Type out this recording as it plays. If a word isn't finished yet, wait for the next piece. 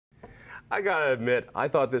I gotta admit, I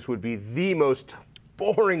thought this would be the most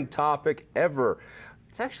boring topic ever.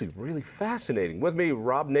 It's actually really fascinating. With me,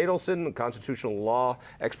 Rob Natelson, a constitutional law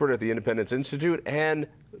expert at the Independence Institute and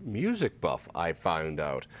music buff, I found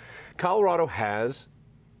out. Colorado has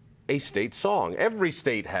a state song. Every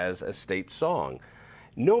state has a state song.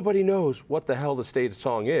 Nobody knows what the hell the state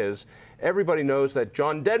song is. Everybody knows that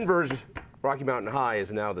John Denver's Rocky Mountain High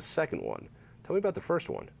is now the second one. Tell me about the first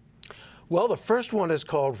one. Well, the first one is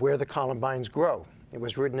called Where the Columbines Grow. It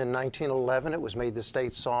was written in 1911. It was made the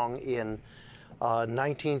state song in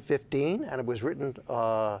 1915, and it was written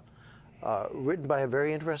by a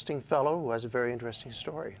very interesting fellow who has a very interesting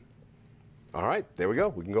story. All right, there we go.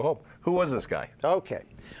 We can go home. Who was this guy? Okay.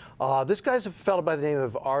 This guy's a fellow by the name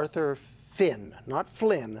of Arthur Finn, not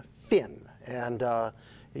Flynn, Finn. And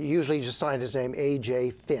he usually just signed his name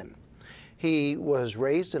A.J. Finn. He was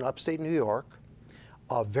raised in upstate New York,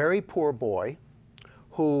 a very poor boy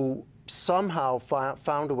who somehow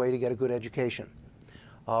found a way to get a good education.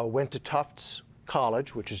 Went to Tufts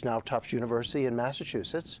College, which is now Tufts University in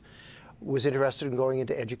Massachusetts, was interested in going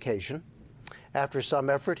into education. After some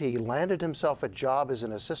effort, he landed himself a job as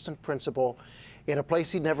an assistant principal in a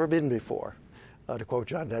place he'd never been before, to quote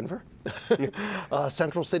John Denver,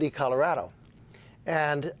 Central City, Colorado.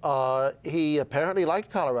 And he apparently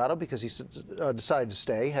liked Colorado because he decided to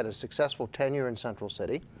stay, had a successful tenure in Central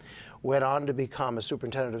City, went on to become a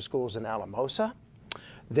superintendent of schools in Alamosa,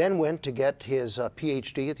 then went to get his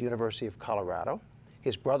PhD at the University of Colorado.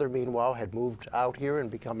 His brother, meanwhile, had moved out here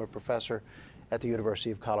and become a professor at the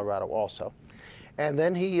University of Colorado also. And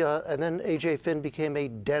then then A.J. Finn became a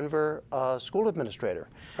Denver school administrator.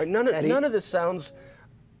 Right, none of this sounds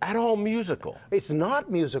at all musical. It's not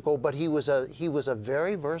musical, but he was a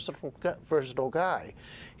very versatile guy.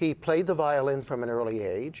 He played the violin from an early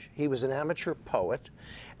age. He was an amateur poet,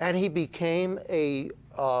 and he became an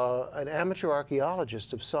amateur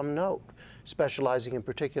archaeologist of some note, specializing in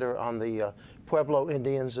particular on the Pueblo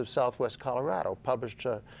Indians of southwest Colorado.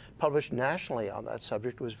 Published nationally on that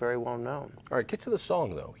subject, was very well known. All right, get to the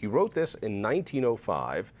song though. He wrote this in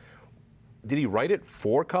 1905. Did he write it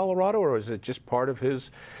for Colorado, or is it just part of his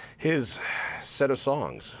set of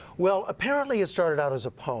songs? Well, apparently it started out as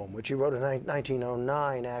a poem, which he wrote in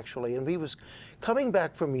 1909, actually. And he was coming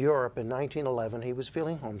back from Europe in 1911. He was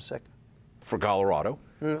feeling homesick. For Colorado,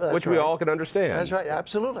 which right. we all can understand. That's right,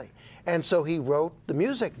 absolutely. And so he wrote the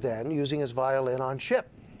music then, using his violin on ship.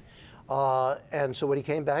 And so when he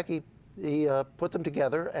came back, he put them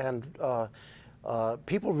together, and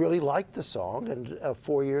people really liked the song, and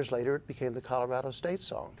 4 years later it became the Colorado state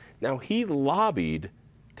song. Now, he lobbied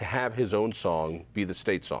to have his own song be the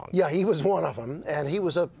state song. Yeah, he was one of them, and he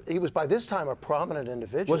was by this time a prominent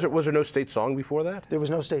individual. Was there no state song before that? There was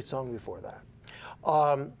no state song before that.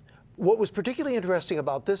 What was particularly interesting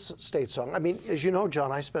about this state song, I mean, as you know,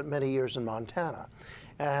 John, I spent many years in Montana,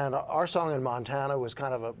 and our song in Montana was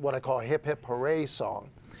kind of what I call a hip hip hooray song.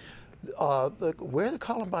 Where the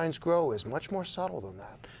Columbines Grow is much more subtle than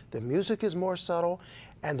that. The music is more subtle,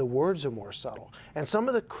 and the words are more subtle. And some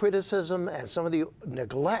of the criticism and some of the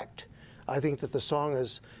neglect, I think, that the song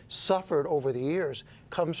has suffered over the years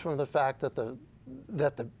comes from the fact that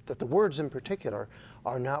the words in particular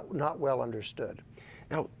are not well understood.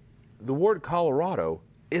 Now, the word Colorado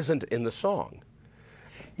isn't in the song.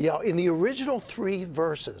 Yeah, in the original 3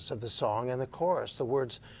 verses of the song and the chorus, the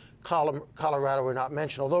words Colorado were not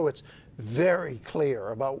mentioned, although it's very clear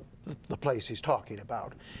about the place he's talking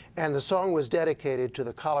about. And the song was dedicated to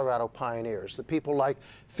the Colorado pioneers, the people like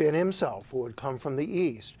Finn himself, who had come from the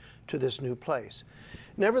east to this new place.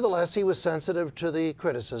 Nevertheless, he was sensitive to the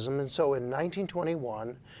criticism, and so in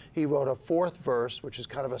 1921, he wrote a 4th verse, which is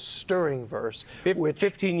kind of a stirring verse.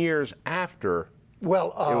 15 years after it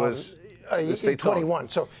was the state 21.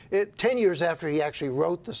 song. So 10 years after he actually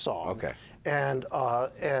wrote the song. Okay. And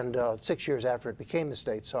 6 years after it became the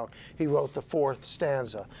state song, he wrote the 4th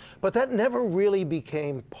stanza. But that never really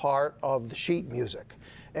became part of the sheet music.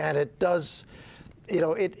 And it does, you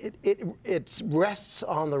know, it rests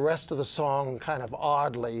on the rest of the song kind of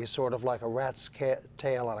oddly, sort of like a rat's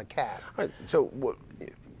tail on a cat. All right, so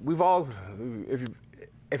we've all,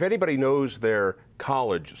 if anybody knows their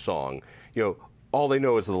college song, you know, all they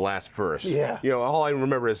know is the last verse. Yeah. You know, all I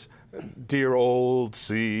remember is, dear old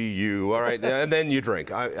CU, all right, and then you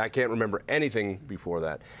drink. I can't remember anything before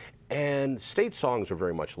that. And state songs are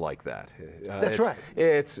very much like that. That's right.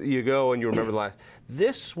 It's, you go and you remember the last.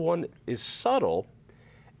 This one is subtle,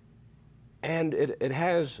 and it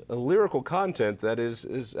has a lyrical content that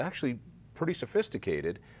is actually pretty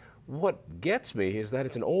sophisticated. What gets me is that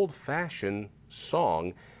it's an old-fashioned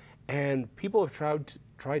song, and people have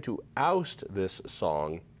tried to oust this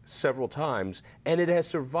song several times, and it has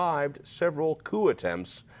survived several coup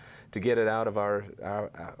attempts to get it out of our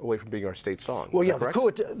away from being our state song. Well, yeah,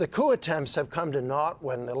 the coup attempts have come to naught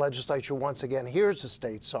when the legislature once again hears the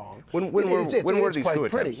state song. When were these coup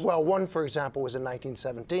attempts? Well, one, for example, was in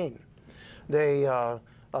 1917. There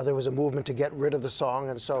was a movement to get rid of the song,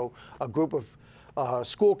 and so a group of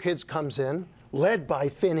school kids comes in, led by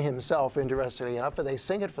Finn himself, interestingly enough, and they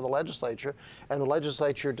sing it for the legislature, and the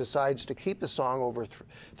legislature decides to keep the song over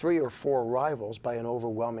 3 or 4 rivals by an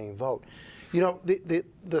overwhelming vote. You know,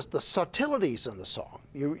 the subtleties in the song,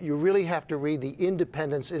 you really have to read the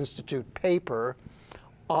Independence Institute paper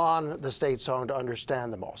on the state song to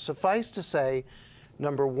understand them all. Suffice to say,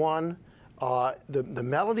 number one, the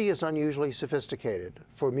melody is unusually sophisticated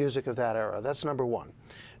for music of that era. That's number one.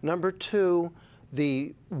 Number two,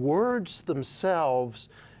 the words themselves,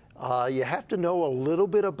 you have to know a little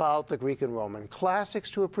bit about the Greek and Roman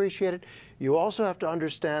classics to appreciate it. You also have to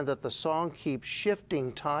understand that the song keeps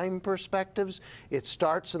shifting time perspectives. It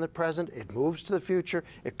starts in the present, it moves to the future,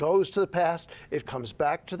 it goes to the past, it comes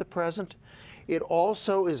back to the present. It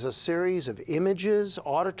also is a series of images,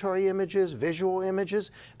 auditory images, visual images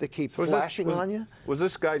that keep flashing on you. Was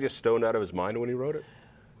this guy just stoned out of his mind when he wrote it?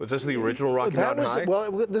 Was this the original Rocky Mountain High?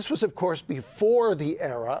 Well, this was, of course, before the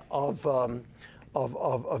era of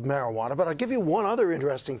marijuana. But I'll give you one other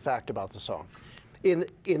interesting fact about the song. In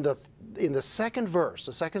the second verse,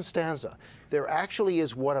 the second stanza, there actually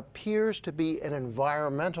is what appears to be an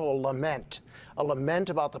environmental lament, a lament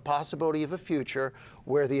about the possibility of a future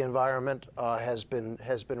where the environment has been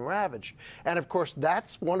ravaged. And of course,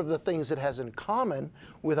 that's one of the things it has in common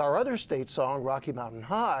with our other state song, Rocky Mountain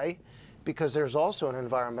High, because there's also an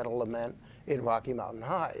environmental lament in Rocky Mountain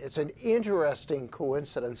High. It's an interesting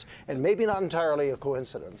coincidence, and maybe not entirely a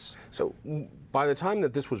coincidence. So by the time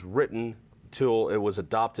that this was written till it was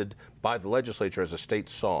adopted by the legislature as a state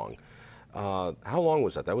song, how long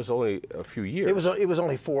was that? That was only a few years. It was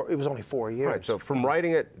only 4 years. Right. So from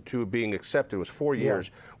writing it to being accepted was 4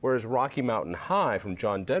 years, whereas Rocky Mountain High from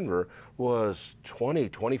John Denver was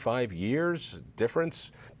 25 years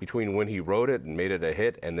difference between when he wrote it and made it a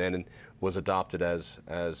hit and then was adopted as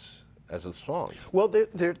a song. Well,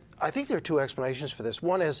 I think there are 2 explanations for this.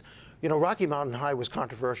 One is, you know, Rocky Mountain High was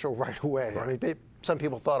controversial right away. Right. I mean, some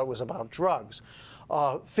people thought it was about drugs.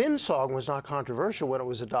 Finn's song was not controversial when it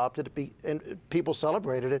was adopted, and people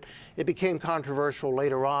celebrated it. It became controversial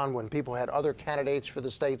later on when people had other candidates for the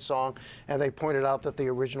state song, and they pointed out that the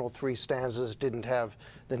original 3 stanzas didn't have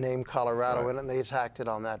the name Colorado in it, and they attacked it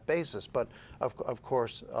on that basis. But of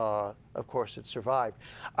course, it survived.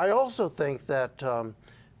 I also think that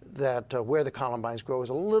Where the Columbines Grow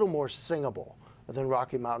is a little more singable than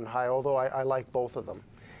Rocky Mountain High, although I like both of them.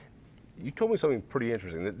 You told me something pretty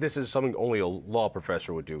interesting. This is something only a law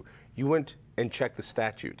professor would do. You went and checked the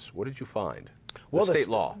statutes. What did you find? Well, the state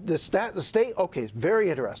law. The state, okay,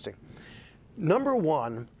 very interesting. Number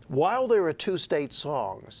one, while there are 2 state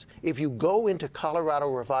songs, if you go into Colorado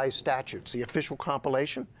Revised Statutes, the official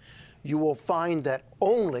compilation, you will find that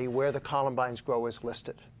only Where the Columbines Grow is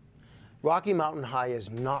listed. Rocky Mountain High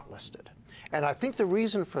is not listed. And I think the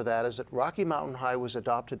reason for that is that Rocky Mountain High was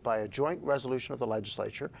adopted by a joint resolution of the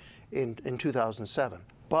legislature in 2007.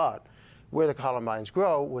 But Where the Columbines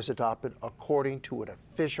Grow was adopted according to an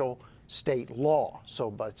official state law.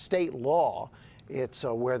 So by state law, it's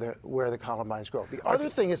Where the Columbines Grow. The other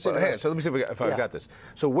thing is... So let me see if I've got this.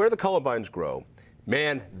 So Where the Columbines Grow,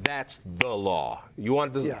 man, that's the law. You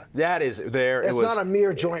want this? Yeah. That is there. It's not a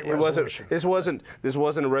mere joint resolution. This wasn't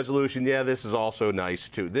a resolution. Yeah, this is also nice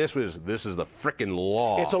too. This is the frickin'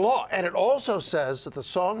 law. It's a law, and it also says that the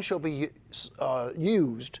song shall be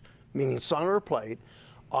used, meaning sung or played,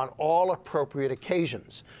 on all appropriate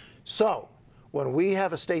occasions. So when we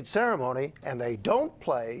have a state ceremony and they don't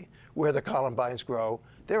play Where the Columbines Grow,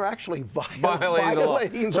 they're actually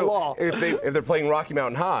violating the law. If they're playing Rocky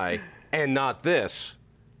Mountain High and not this,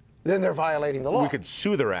 then they're violating the law. We could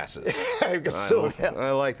sue their asses.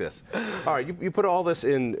 I like this. All right, you put all this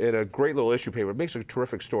in a great little issue paper. It makes a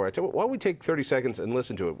terrific story. I tell you what, why don't we take 30 seconds and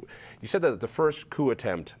listen to it? You said that the first coup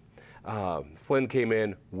attempt, Flynn came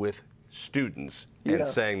in with students and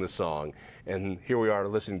sang the song. And here we are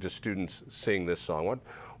listening to students sing this song. Why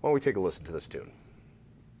don't we take a listen to this tune?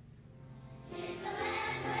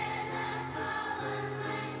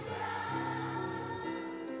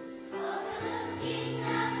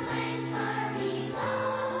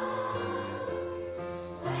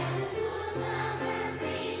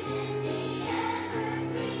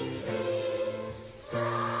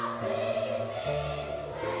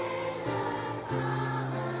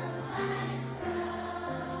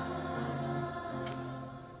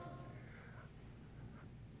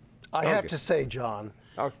 I have to say, John,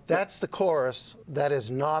 Okay. that's the chorus. That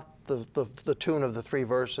is not the tune of the three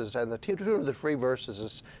verses, and the tune of the three verses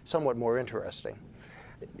is somewhat more interesting.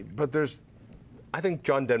 But I think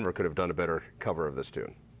John Denver could have done a better cover of this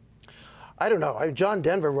tune. I don't know. John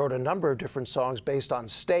Denver wrote a number of different songs based on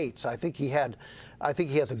states. I think he had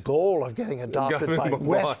the goal of getting adopted by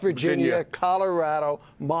West Virginia, Colorado,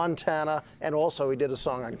 Montana, and also he did a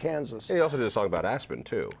song on Kansas. And he also did a song about Aspen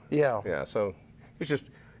too. Yeah. Yeah. So he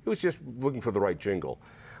was just looking for the right jingle.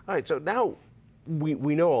 All right. So now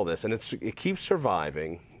we know all this, and it keeps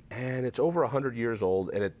surviving, and it's over 100 years old,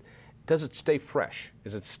 and does it stay fresh?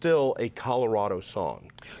 Is it still a Colorado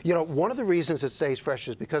song? You know, one of the reasons it stays fresh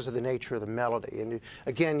is because of the nature of the melody. And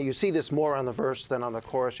again, you see this more on the verse than on the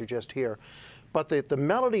chorus you just hear. But the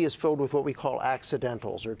melody is filled with what we call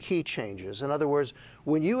accidentals or key changes. In other words,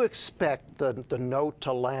 when you expect the note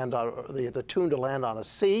to land on, the tune to land on a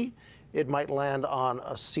C, it might land on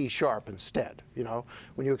a C sharp instead. You know,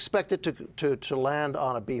 when you expect it to land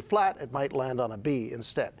on a B flat, it might land on a B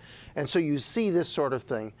instead. And so you see this sort of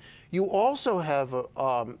thing. You also have,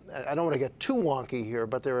 I don't want to get too wonky here,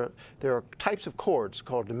 but there are types of chords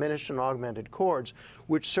called diminished and augmented chords,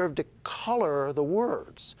 which serve to color the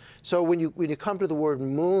words. So when you come to the word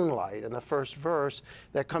moonlight in the first verse,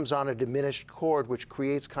 that comes on a diminished chord, which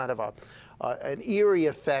creates kind of an eerie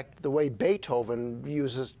effect, the way Beethoven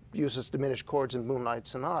uses diminished chords in Moonlight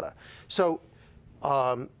Sonata. So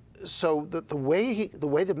the way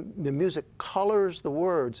the music colors the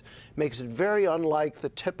words makes it very unlike the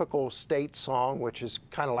typical state song, which is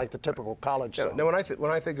kind of like the typical college song. Now,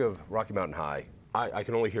 when I think of Rocky Mountain High, I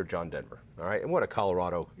can only hear John Denver. All right, and what a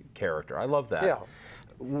Colorado character! I love that. Yeah.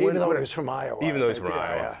 Even though he was from Iowa. Even though he's from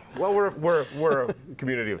Iowa. Yeah. Well, we're a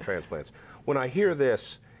community of transplants. When I hear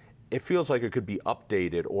this, it feels like it could be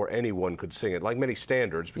updated, or anyone could sing it, like many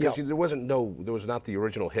standards, because there was not the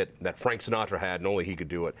original hit that Frank Sinatra had, and only he could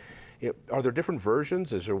do it. Are there different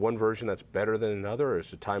versions? Is there one version that's better than another, or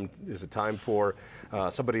is it time for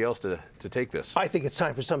somebody else to take this? I think it's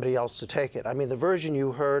time for somebody else to take it. I mean, the version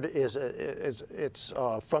you heard it's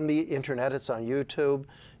from the internet. It's on YouTube.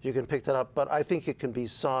 You can pick that up. But I think it can be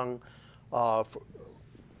sung.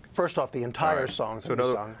 First off, the entire song can be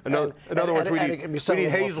sung. In other words, we need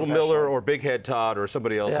Hazel Miller or Big Head Todd or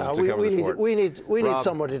somebody else to cover this for it. We need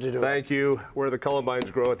somebody to do it. Thank you. We're the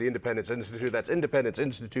Columbines Grow at the Independence Institute. That's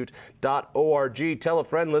independenceinstitute.org. Tell a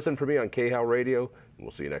friend, listen for me on KHOW Radio, and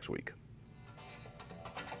we'll see you next week.